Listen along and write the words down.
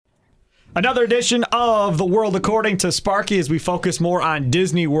Another edition of The World According to Sparky as we focus more on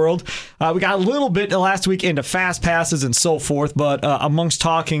Disney World. We got a little bit last week into fast passes and so forth, but amongst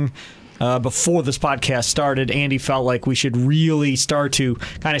talking before this podcast started, Andy felt like we should really start to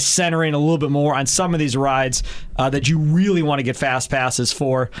kind of center in a little bit more on some of these rides that you really want to get fast passes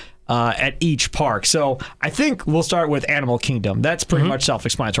for at each park. So I think we'll start with Animal Kingdom. That's pretty much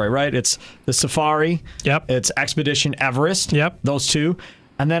self-explanatory, right? It's the Safari. Yep. It's Expedition Everest. Yep. Those two.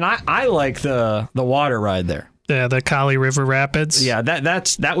 And then I like the water ride there. Yeah, the Kali River Rapids. Yeah,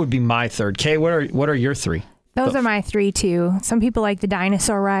 that would be my third. Kay, what are your three? Those are my three, too. Some people like the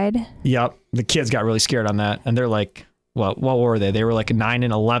dinosaur ride. Yep. The kids got really scared on that. And they're like, well, what were they? They were like 9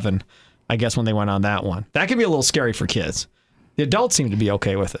 and 11, I guess, when they went on that one. That can be a little scary for kids. The adults seem to be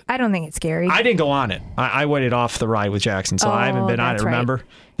okay with it. I don't think it's scary. I didn't go on it. I waited off the ride with Jackson, so I haven't been on it, remember? Right.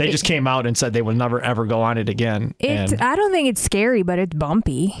 They just came out and said they would never, ever go on it again. I don't think it's scary, but it's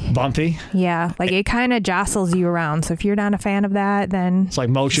bumpy. Bumpy? Yeah, like it kind of jostles you around. So if you're not a fan of that, then it's like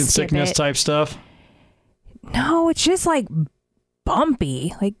motion skip sickness it. type stuff? No, it's just like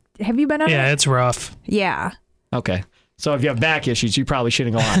bumpy. Like, have you been on it? Yeah, it's rough. Yeah. Okay. So if you have back issues, you probably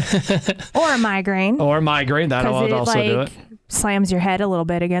shouldn't go on it. Or a migraine. Or migraine, that would also do it. Slams your head a little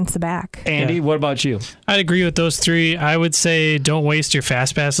bit against the back. Andy, what about you? I'd agree with those three. I would say don't waste your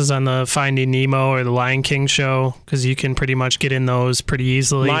fast passes on the Finding Nemo or the Lion King show because you can pretty much get in those pretty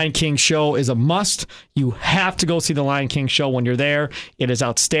easily. Lion King show is a must. You have to go see the Lion King show when you're there. It is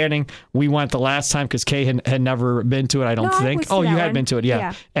outstanding. We went the last time because Kay had never been to it, I don't think. Oh, you had been to it,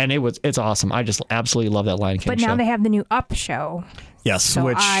 yeah. And it's awesome. I just absolutely love that Lion King show. But now they have the new Up show. Yes, so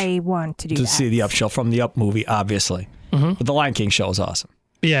which I want to do to that. see the Up show from the Up movie, obviously. But the Lion King show is awesome.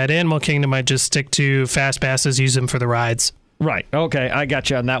 Yeah, at Animal Kingdom, I'd just stick to fast passes, use them for the rides. Right. Okay, I got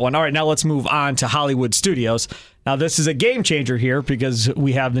you on that one. All right, now let's move on to Hollywood Studios. Now, this is a game changer here because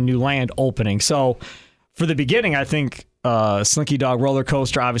we have the new land opening. So, for the beginning, I think Slinky Dog Roller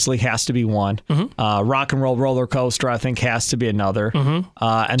Coaster obviously has to be one. Rock and Roll Roller Coaster, I think, has to be another.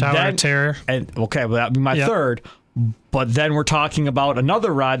 And Tower of Terror. Okay, well, that would be my third. But then we're talking about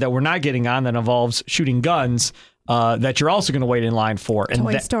another ride that we're not getting on that involves shooting guns. That you're also going to wait in line for.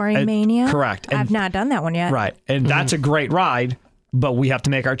 Toy Story Mania? Correct. And, I've not done that one yet. Right. And that's a great ride, but we have to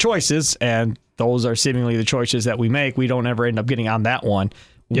make our choices, and those are seemingly the choices that we make. We don't ever end up getting on that one.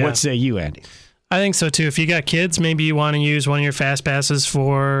 Yeah. What say you, Andy? I think so, too. If you got kids, maybe you want to use one of your fast passes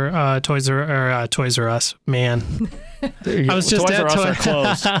for Toys R Us. Man. I was just Toys at R Us are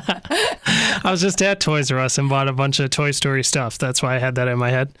closed. I was just at Toys R Us and bought a bunch of Toy Story stuff. That's why I had that in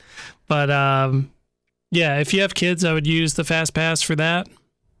my head. But, yeah, if you have kids, I would use the Fast Pass for that.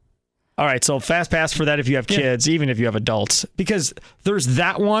 All right, so Fast Pass for that if you have kids, even if you have adults. Because there's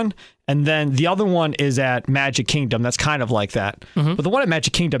that one, and then the other one is at Magic Kingdom. That's kind of like that. But the one at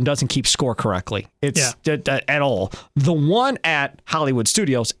Magic Kingdom doesn't keep score correctly. It's at all. The one at Hollywood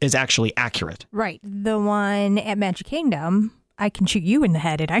Studios is actually accurate. Right. The one at Magic Kingdom, I can shoot you in the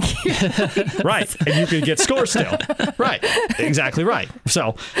head and I can... Right. And you can get scores still. Right. Exactly right.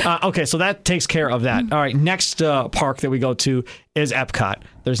 So, okay, so that takes care of that. All right, next park that we go to is Epcot.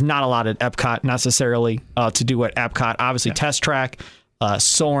 There's not a lot at Epcot necessarily to do at Epcot. Obviously, Test Track,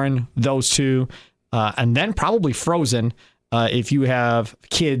 Soarin', those two, and then probably Frozen. If you have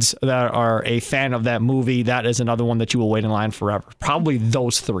kids that are a fan of that movie, that is another one that you will wait in line forever. Probably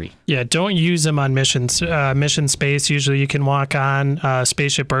those three. Yeah, don't use them on Mission Space. Usually you can walk on.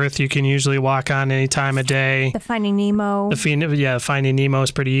 Spaceship Earth you can usually walk on any time of day. The Finding Nemo. Finding Nemo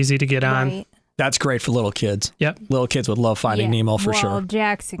is pretty easy to get on. Right. That's great for little kids. Yep. Little kids would love Finding Nemo for sure. Well,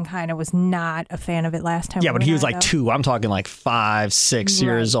 Jackson kind of was not a fan of it last time. Yeah, but he was like though. 2. I'm talking like 5, 6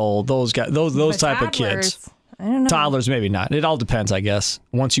 years old. Those guys, those type of kids. I don't know. Toddlers, maybe not. It all depends, I guess,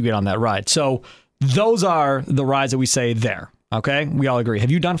 once you get on that ride. So those are the rides that we say there. Okay? We all agree. Have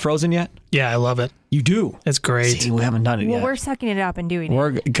you done Frozen yet? Yeah, I love it. You do? It's great. See, we haven't done it yet. Well, we're sucking it up and doing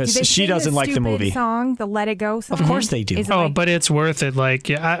it. Because Do they she sing doesn't like the stupid movie. Song, the Let It Go song? Of course they do. Is it Oh, like- but it's worth it. Like,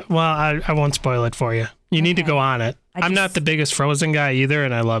 I won't spoil it for you. You need to go on it. I'm not the biggest Frozen guy either,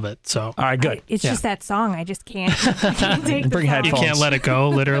 and I love it. So, all right, good. It's just that song. I just can't. I can't take Bring the headphones. you can't let it go,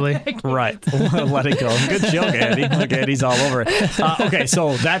 literally. Right. Let it go. Good joke, Andy. Look, Andy's all over it. Okay,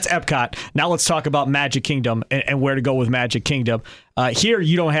 so that's Epcot. Now let's talk about Magic Kingdom and where to go with Magic Kingdom. Here,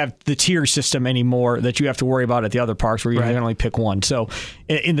 you don't have the tier system anymore that you have to worry about at the other parks where you can only pick one. So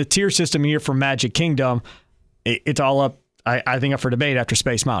in the tier system here for Magic Kingdom, it's all up. I think up for debate after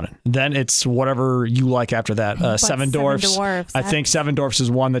Space Mountain. Then it's whatever you like after that. Seven Dwarfs. I think Seven Dwarfs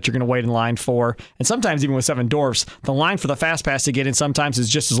is one that you're going to wait in line for. And sometimes even with Seven Dwarfs, the line for the Fast Pass to get in sometimes is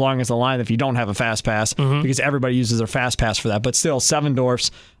just as long as the line if you don't have a Fast Pass because everybody uses their Fast Pass for that. But still, Seven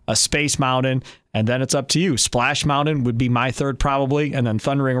Dwarfs Space Mountain, and then it's up to you. Splash Mountain would be my third probably, and then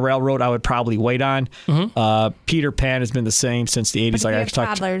Thundering Railroad I would probably wait on. Peter Pan has been the same since the 80s. But if you have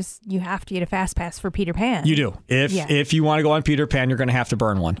toddlers, you have to get a fast pass for Peter Pan. You do. If you want to go on Peter Pan, you're going to have to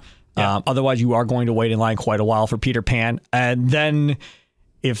burn one. Yeah. Otherwise, you are going to wait in line quite a while for Peter Pan. And then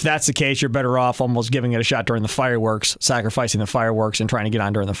if that's the case, you're better off almost giving it a shot during the fireworks, sacrificing the fireworks and trying to get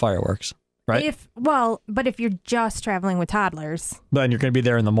on during the fireworks. Right? But if you're just traveling with toddlers, then you're going to be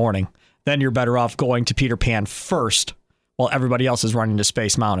there in the morning. Then you're better off going to Peter Pan first while everybody else is running to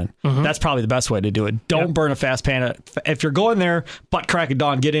Space Mountain. That's probably the best way to do it. Don't burn a fast pan. If you're going there, butt crack of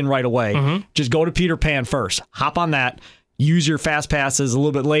dawn, get in right away. Just go to Peter Pan first. Hop on that. Use your fast passes a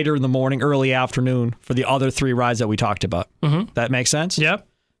little bit later in the morning, early afternoon for the other 3 rides that we talked about. That makes sense? Yep.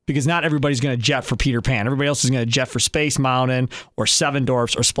 Because not everybody's going to jet for Peter Pan. Everybody else is going to jet for Space Mountain or Seven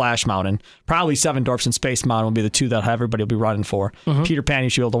Dwarfs or Splash Mountain. Probably Seven Dwarfs and Space Mountain will be the 2 that everybody will be running for. Peter Pan, you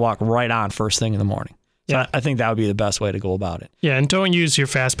should be able to walk right on first thing in the morning. So I think that would be the best way to go about it. Yeah, and don't use your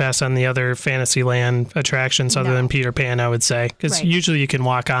fast pass on the other Fantasyland attractions other than Peter Pan, I would say. Because usually you can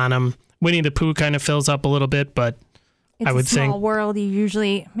walk on them. Winnie the Pooh kind of fills up a little bit, but I would think... It's a small world. You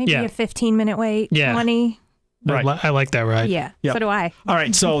usually, maybe a 15-minute wait, 20. Right. I like that ride. Yeah, so do I. All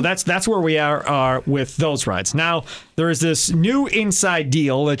right, so that's where we are with those rides. Now, there is this new inside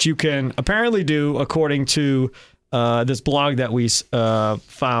deal that you can apparently do according to this blog that we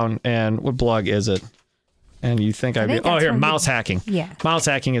found. And what blog is it? And you think I'd be... Oh, here, Mouse Hacking. Yeah. Mouse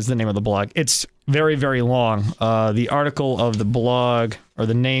Hacking is the name of the blog. It's very, very long. The article of the blog, or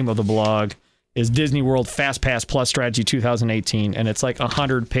the name of the blog, is Disney World Fast Pass Plus Strategy 2018, and it's like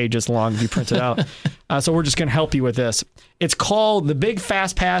 100 pages long if you print it out. So we're just going to help you with this. It's called the Big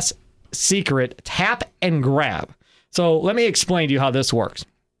Fast Pass Secret Tap and Grab. So let me explain to you how this works.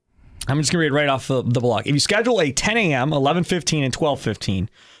 I'm just going to read right off the blog. If you schedule a 10 a.m., 11:15, and 12:15,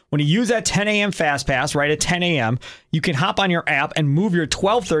 when you use that 10 a.m. Fast Pass right at 10 a.m., you can hop on your app and move your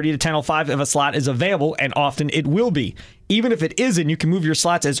 12:30 to 10:05 if a slot is available, and often it will be. Even if it isn't, you can move your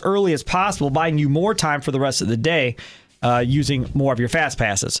slots as early as possible, buying you more time for the rest of the day using more of your Fast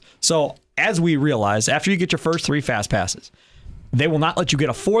Passes. So as we realize, after you get your first 3 Fast Passes, they will not let you get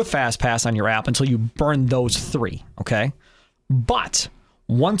a 4th Fast Pass on your app until you burn those 3, okay? But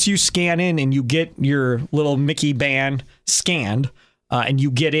once you scan in and you get your little Mickey band scanned, and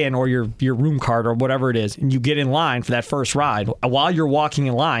you get in, or your room card or whatever it is, and you get in line for that first ride, while you're walking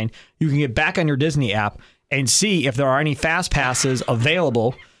in line, you can get back on your Disney app and see if there are any Fast Passes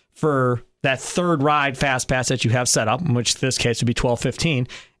available for that 3rd ride Fast Pass that you have set up, in which this case would be 12:15.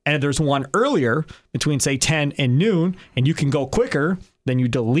 And if there's one earlier between, say, 10 and noon, and you can go quicker, then you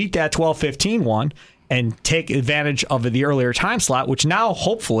delete that 12:15 one and take advantage of the earlier time slot, which now,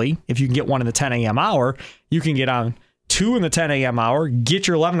 hopefully, if you can get one in the 10 a.m. hour, you can get on 2 in the 10 a.m. hour, get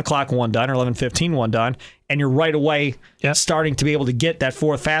your 11 o'clock one done or 11:15 one done, and you're right away starting to be able to get that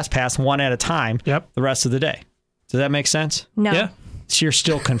 4th Fast Pass one at a time the rest of the day. Does that make sense? No. Yeah. So you're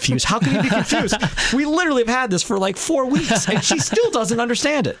still confused. How can you be confused? We literally have had this for like 4 weeks, and she still doesn't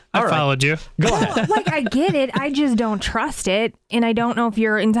understand it. I followed you. Go ahead. Like, I get it. I just don't trust it, and I don't know if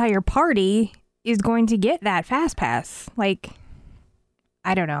your entire party is going to get that Fast Pass. Like,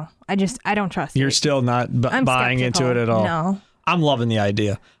 I don't know. I don't trust it. You're still not buying into it at all. No. I'm loving the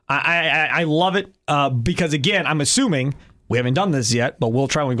idea. I love it because, again, I'm assuming we haven't done this yet, but we'll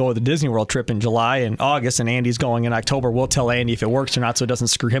try when we go with the Disney World trip in July and August, and Andy's going in October. We'll tell Andy if it works or not so it doesn't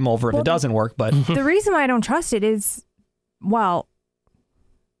screw him over if it doesn't work. But the reason why I don't trust it is, well,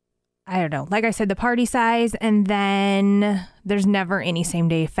 I don't know. Like I said, the party size, and then there's never any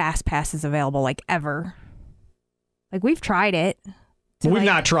same-day Fast Passes available, like, ever. Like, we've tried it. We've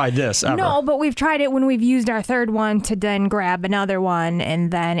not tried this ever. No, but we've tried it when we've used our 3rd one to then grab another one, and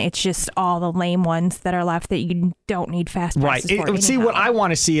then it's just all the lame ones that are left that you don't need Fast Passes for. Right. See, what I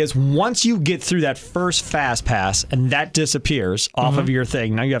want to see is once you get through that first Fast Pass and that disappears off of your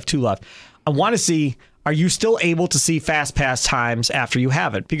thing, now you have 2 left, I want to see, are you still able to see Fast Pass times after you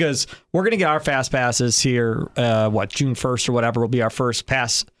have it? Because we're going to get our Fast Passes here, June 1st or whatever will be our first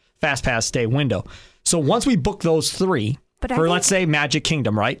Fast Pass day window. So once we book those 3, let's say Magic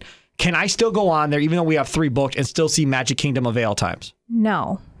Kingdom, right? Can I still go on there, even though we have 3 booked, and still see Magic Kingdom avail times?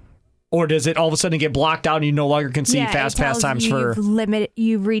 No. Or does it all of a sudden get blocked out and you no longer can see Fast Pass times for...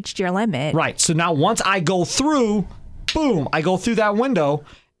 You've reached your limit. Right. So now once I go through, boom, I go through that window,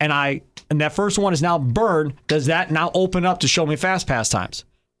 and that first one is now burned. Does that now open up to show me Fast Pass times?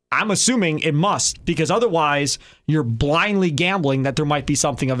 I'm assuming it must, because otherwise you're blindly gambling that there might be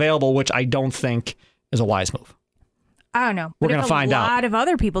something available, which I don't think is a wise move. I don't know. We're But gonna if find out. A lot of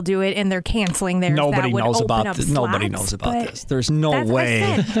other people do it and they're canceling theirs. Nobody that would knows open about up this. Nobody slots, knows about but this. There's no that's what I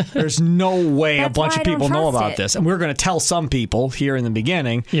way. said. There's no way a That's bunch why of I don't people know trust about it. this. And we're going to tell some people here in the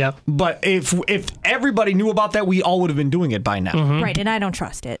beginning. Yep. But if everybody knew about that, we all would have been doing it by now. Right, and I don't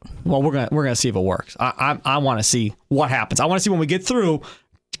trust it. Well, we're gonna see if it works. I want to see what happens. I want to see when we get through.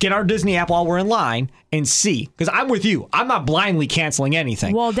 Get our Disney app while we're in line and see. Because I'm with you. I'm not blindly canceling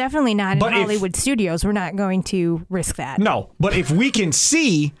anything. Well, definitely not in But if- Hollywood studios. We're not going to risk that. No, but if we can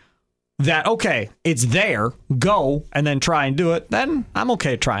see that, okay, it's there, go, and then try and do it, then I'm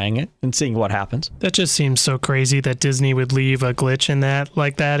okay trying it and seeing what happens. That just seems so crazy that Disney would leave a glitch in that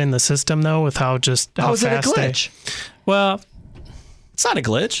like that in the system though, with how How is it a fast glitch? Well, It's not a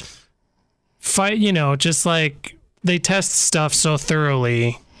glitch. just like they test stuff so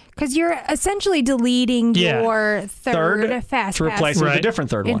thoroughly. Because you're essentially deleting Yeah. your third fast to replace pass. it with a Right. different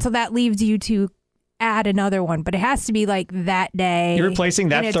third one. And so that leaves you to add another one. But it has to be like that day. You're replacing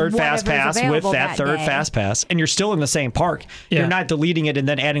and that it's third fast whatever's pass with available that third day. fast pass, and you're still in the same park. Yeah. You're not deleting it and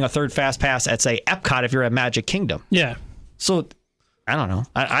then adding a third fast pass at, say, Epcot if you're at Magic Kingdom. Yeah. So I don't know.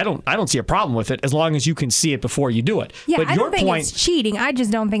 I don't see a problem with it as long as you can see it before you do it. Yeah, but I your don't think point, it's cheating. I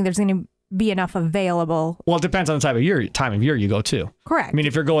just don't think there's going to be enough available. well, it depends on the time of year you go to. Correct. I mean,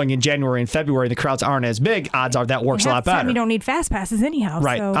 if you're going in January and February, the crowds aren't as big. Odds are that works a lot Half the time better. You don't need fast passes anyhow.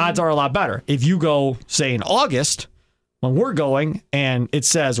 Right. So. Odds are a lot better. If you go, say, in August, when we're going, and it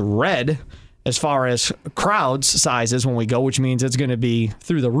says red as far as crowds sizes when we go, which means it's going to be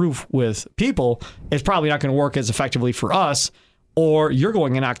through the roof with people, it's probably not going to work as effectively for us. Or you're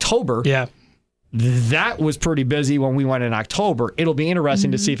going in October. Yeah. That was pretty busy when we went in October. It'll be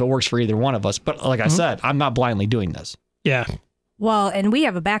interesting to see if it works for either one of us. But like I said, I'm not blindly doing this. Yeah. Well, and we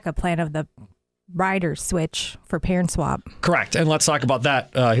have a backup plan of the rider switch for parent swap. Correct. And let's talk about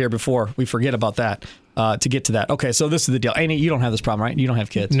that here before we forget about that to get to that. Okay, so this is the deal. Andy, you don't have this problem, right? You don't have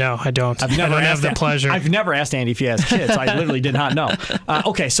kids. No, I don't. I've never I don't have asked the pleasure. I've never asked Andy if he has kids. I literally did not know.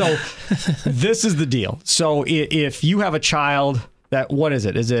 Okay, so this is the deal. So if you have a child that, what is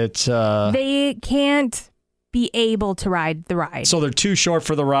it? Is it... They can't be able to ride the ride. So they're too short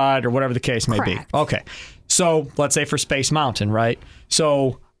for the ride or whatever the case may Correct. be. Okay. So let's say for Space Mountain, right?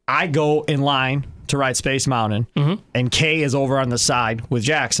 So I go in line to ride Space Mountain, and Kay is over on the side with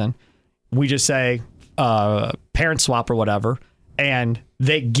Jackson. We just say parent swap or whatever, and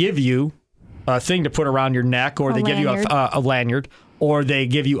they give you a thing to put around your neck, or they give you a lanyard, or they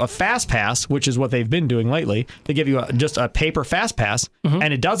give you a fast pass, which is what they've been doing lately. They give you just a paper fast pass,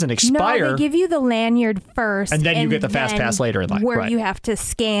 and it doesn't expire. No, they give you the lanyard first. And then you get the fast then pass later in life, Where right. you have to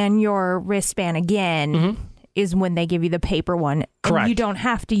scan your wristband again is when they give you the paper one. Correct. And you don't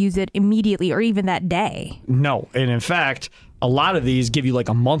have to use it immediately or even that day. No. And in fact, a lot of these give you like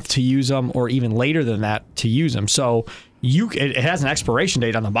a month to use them or even later than that to use them. So it has an expiration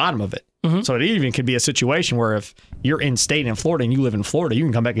date on the bottom of it. So it even could be a situation where if you're in state in Florida and you live in Florida, you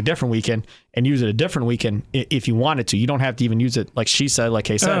can come back a different weekend and use it a different weekend if you wanted to. You don't have to even use it like she said, like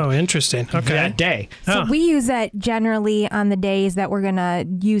Kay said, Oh, interesting. Okay. that day. So we use that generally on the days that we're going to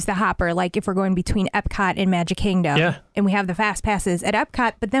use the hopper, like if we're going between Epcot and Magic Kingdom. Yeah. And we have the fast passes at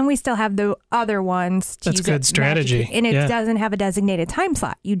Epcot, but then we still have the other ones to That's use good at Magic strategy. Kingdom. And it Yeah. doesn't have a designated time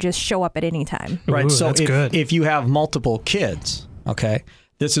slot. You just show up at any time. Right. Ooh, So that's good. if you have multiple kids, okay,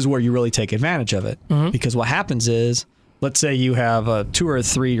 this is where you really take advantage of it. Because what happens is, let's say you have a 2 or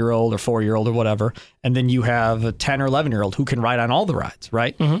 3 year old or 4 year old or whatever, and then you have a 10 or 11 year old who can ride on all the rides,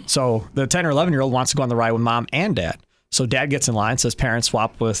 right? So the 10 or 11 year old wants to go on the ride with mom and dad. So dad gets in line, says parents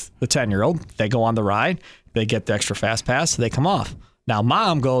swap with the 10 year old. They go on the ride. They get the extra fast pass. They come off. Now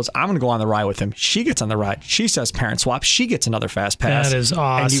mom goes, I'm going to go on the ride with him. She gets on the ride. She says parent swap. She gets another fast pass. That is And you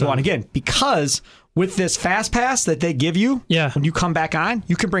awesome. go on again. Because with this fast pass that they give you, Yeah. when you come back on,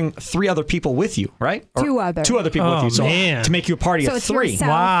 you can bring 3 other people with you, right? Or 2 other. 2 other people with Oh, you. So man. to make you a party So of it's 3. yourself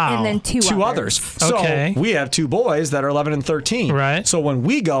Wow. and then 2 others. So Okay. we have 2 boys that are 11 and 13. Right. So when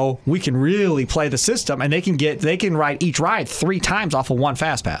we go, we can really play the system, and they can ride each ride 3 times off of 1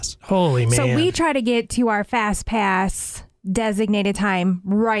 fast pass. Holy man. So we try to get to our fast pass designated time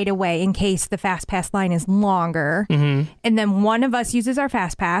right away in case the fast pass line is longer. And then one of us uses our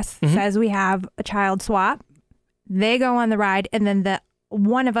fast pass, says we have a child swap. They go on the ride, and then the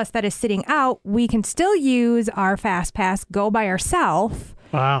one of us that is sitting out, we can still use our fast pass, go by ourselves.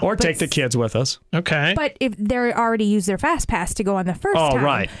 Wow. Or take the kids with us. Okay. But if they're already used their fast pass to go on the first Oh, time.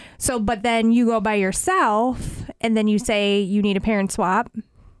 right. So, but then you go by yourself, and then you say you need a parent swap.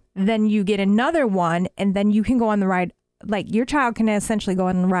 Then you get another one, and then you can go on the ride. Like your child can essentially go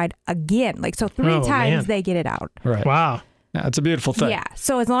on the ride again. Like so, 3 Oh, times man. they get it out. Right. Wow. Yeah, it's a beautiful thing. Yeah.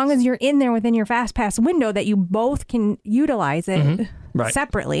 So as long as you're in there within your fast pass window that you both can utilize it Right.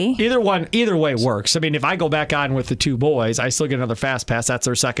 separately. Either way works. I mean, if I go back on with the two boys, I still get another fast pass. That's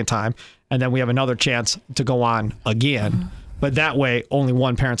their second time. And then we have another chance to go on again. But that way, only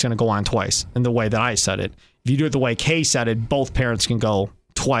one parent's going to go on twice in the way that I said it. If you do it the way Kay said it, both parents can go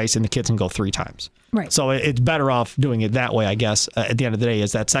twice and the kids can go 3 times. Right. So it's better off doing it that way, I guess. At the end of the day,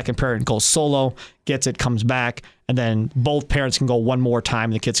 is that second parent goes solo, gets it, comes back, and then both parents can go one more time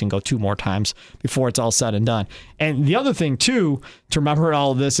and the kids can go 2 more times before it's all said and done. And the other thing, too, to remember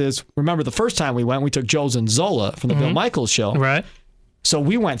all of this is, remember the first time we went, we took Joe's and Zola from the Bill Michaels show. Right. So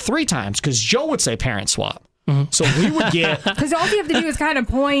we went 3 times because Joe would say parent swap. So we would get Because all you have to do is kind of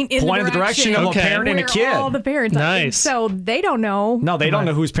point in the direction of a parent and a where kid. all the parents are. Nice. So they don't know. No, they don't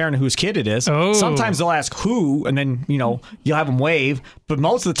know whose parent and whose kid it is. Oh. Sometimes they'll ask who, and then, you'll have them wave. But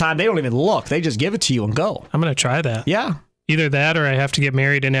most of the time, they don't even look. They just give it to you and go. I'm going to try that. Yeah. Either that or I have to get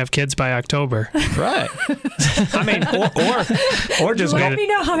married and have kids by October. Right. I mean, or just Let go. me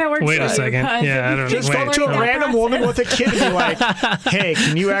know how that works. Wait for a you, second. because Yeah, I don't know. Just go Wait. to a That random process. woman with a kid and be like, hey,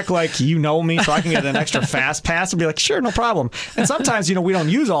 can you act like you know me so I can get an extra fast pass? And be like, sure, no problem. And sometimes, we don't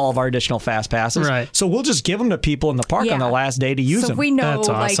use all of our additional fast passes. Right. So we'll just give them to people in the park Yeah. on the last day to use So them. if we know That's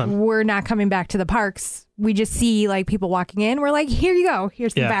awesome. we're not coming back to the parks, we just see people walking in. We're like, here you go.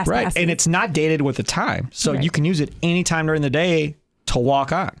 Here's some Yeah. fast Right. passes. And it's not dated with the time. So Right. you can use it anytime during the day to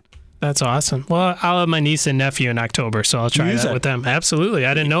walk on. That's awesome. Well, I'll have my niece and nephew in October, so I'll try Use that it. with them. Absolutely.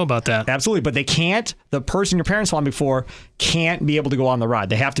 I didn't know about that. Absolutely. But the person your parents won before can't be able to go on the ride.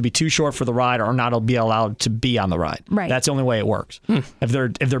 They have to be too short for the ride or not be allowed to be on the ride. Right. That's the only way it works. If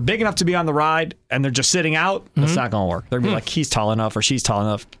they're big enough to be on the ride and they're just sitting out, that's not going to work. They're going to be like, he's tall enough or she's tall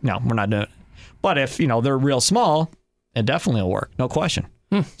enough. No, we're not doing it. But if, they're real small, it definitely will work. No question.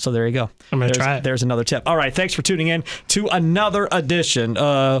 So there you go. I'm going to try it. There's another tip. All right. Thanks for tuning in to another edition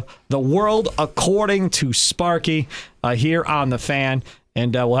of The World According to Sparky here on The Fan.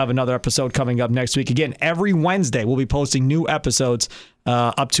 And we'll have another episode coming up next week. Again, every Wednesday, we'll be posting new episodes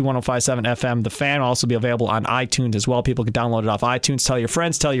up to 105.7 FM. The Fan will also be available on iTunes as well. People can download it off iTunes. Tell your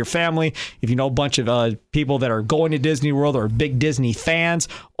friends, tell your family. If you know a bunch of people that are going to Disney World or big Disney fans,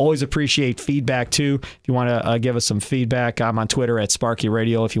 always appreciate feedback too. If you want to give us some feedback, I'm on Twitter at Sparky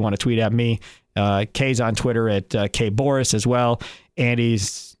Radio. If you want to tweet at me, Kay's on Twitter at K Boris as well.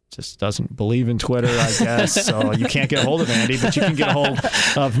 Andy's just doesn't believe in Twitter, I guess. So you can't get a hold of Andy, but you can get a hold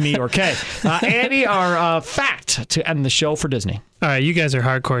of me or Kay. Andy, our fact to end the show for Disney. All right, you guys are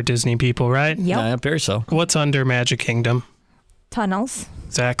hardcore Disney people, right? Yep. I very so. What's under Magic Kingdom? Tunnels.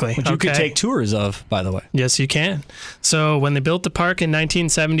 Exactly. Which you could take tours of, by the way. Yes, you can. So when they built the park in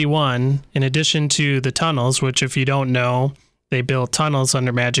 1971, in addition to the tunnels, which if you don't know, they built tunnels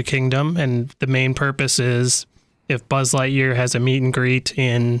under Magic Kingdom, and the main purpose is if Buzz Lightyear has a meet and greet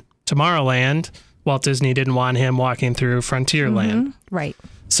in Tomorrowland, Walt Disney didn't want him walking through Frontierland. Right.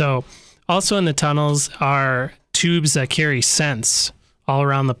 So also in the tunnels are tubes that carry scents all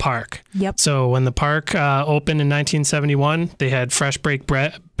around the park. Yep. So when the park opened in 1971, they had fresh baked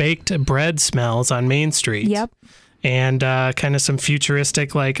bread smells on Main Street. Yep. And kind of some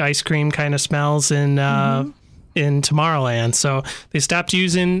futuristic ice cream kind of smells in Tomorrowland. So they stopped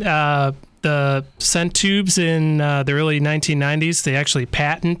using the scent tubes in the early 1990s. They actually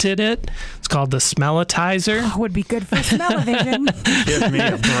patented it. It's called the Smellitizer. Would be good for smell-o-vision. Give me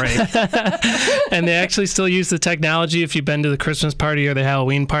a break. And they actually still use the technology. If you've been to the Christmas party or the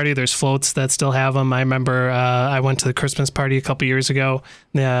Halloween party, there's floats that still have them. I remember I went to the Christmas party a couple years ago.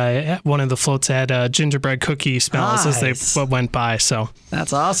 One of the floats had gingerbread cookie smells Nice. as they went by. So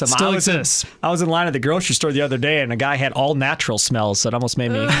That's awesome. Still exists. I was in line at the grocery store the other day, and a guy had all natural smells, so it almost made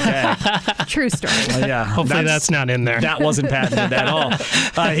me gag. True story. Yeah. hopefully that's not in there. That wasn't patented at all.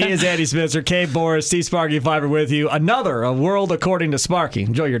 He is Andy Spencer, Kay Boris, Steve Sparky Fiber with you. Another A World According to Sparky.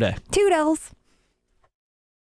 Enjoy your day. Toodles.